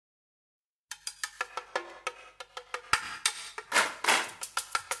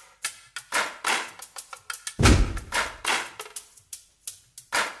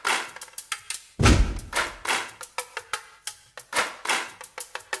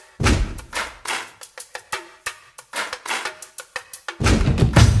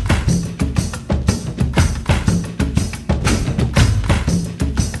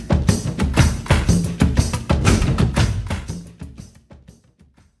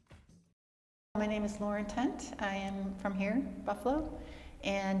My name is Lauren Tent. I am from here, Buffalo,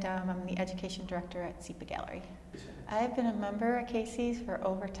 and I'm the education director at SEPA Gallery. I've been a member at Casey's for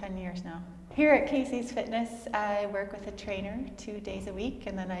over 10 years now. Here at Casey's Fitness, I work with a trainer 2 days a week,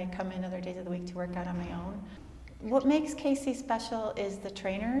 and then I come in other days of the week to work out on my own. What makes Casey special is the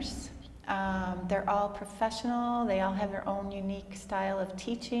trainers. They're all professional, they all have their own unique style of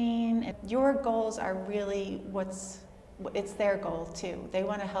teaching. Your goals are really it's their goal too. They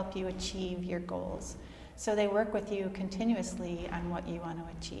want to help you achieve your goals. So they work with you continuously on what you want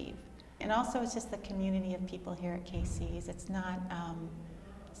to achieve. And also it's just the community of people here at Casey's. It's not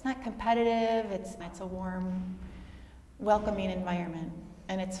competitive, it's a warm, welcoming environment.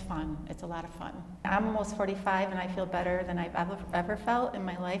 And it's fun. It's a lot of fun. I'm almost 45 and I feel better than I've ever felt in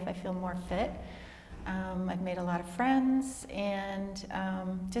my life. I feel more fit. I've made a lot of friends, and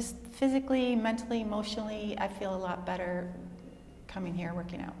just physically, mentally, emotionally, I feel a lot better coming here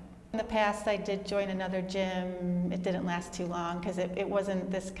working out. In the past, I did join another gym. It didn't last too long because it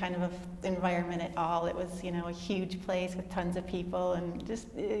wasn't this kind of environment at all. It was, you know, a huge place with tons of people, and just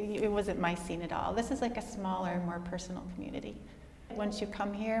it wasn't my scene at all. This is like a smaller, more personal community. Once you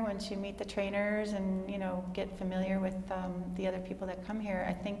come here, once you meet the trainers and, you know, get familiar with the other people that come here,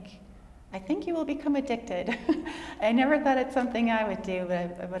 I think you will become addicted. I never thought it's something I would do,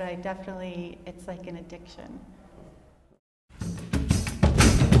 but I definitely, it's like an addiction.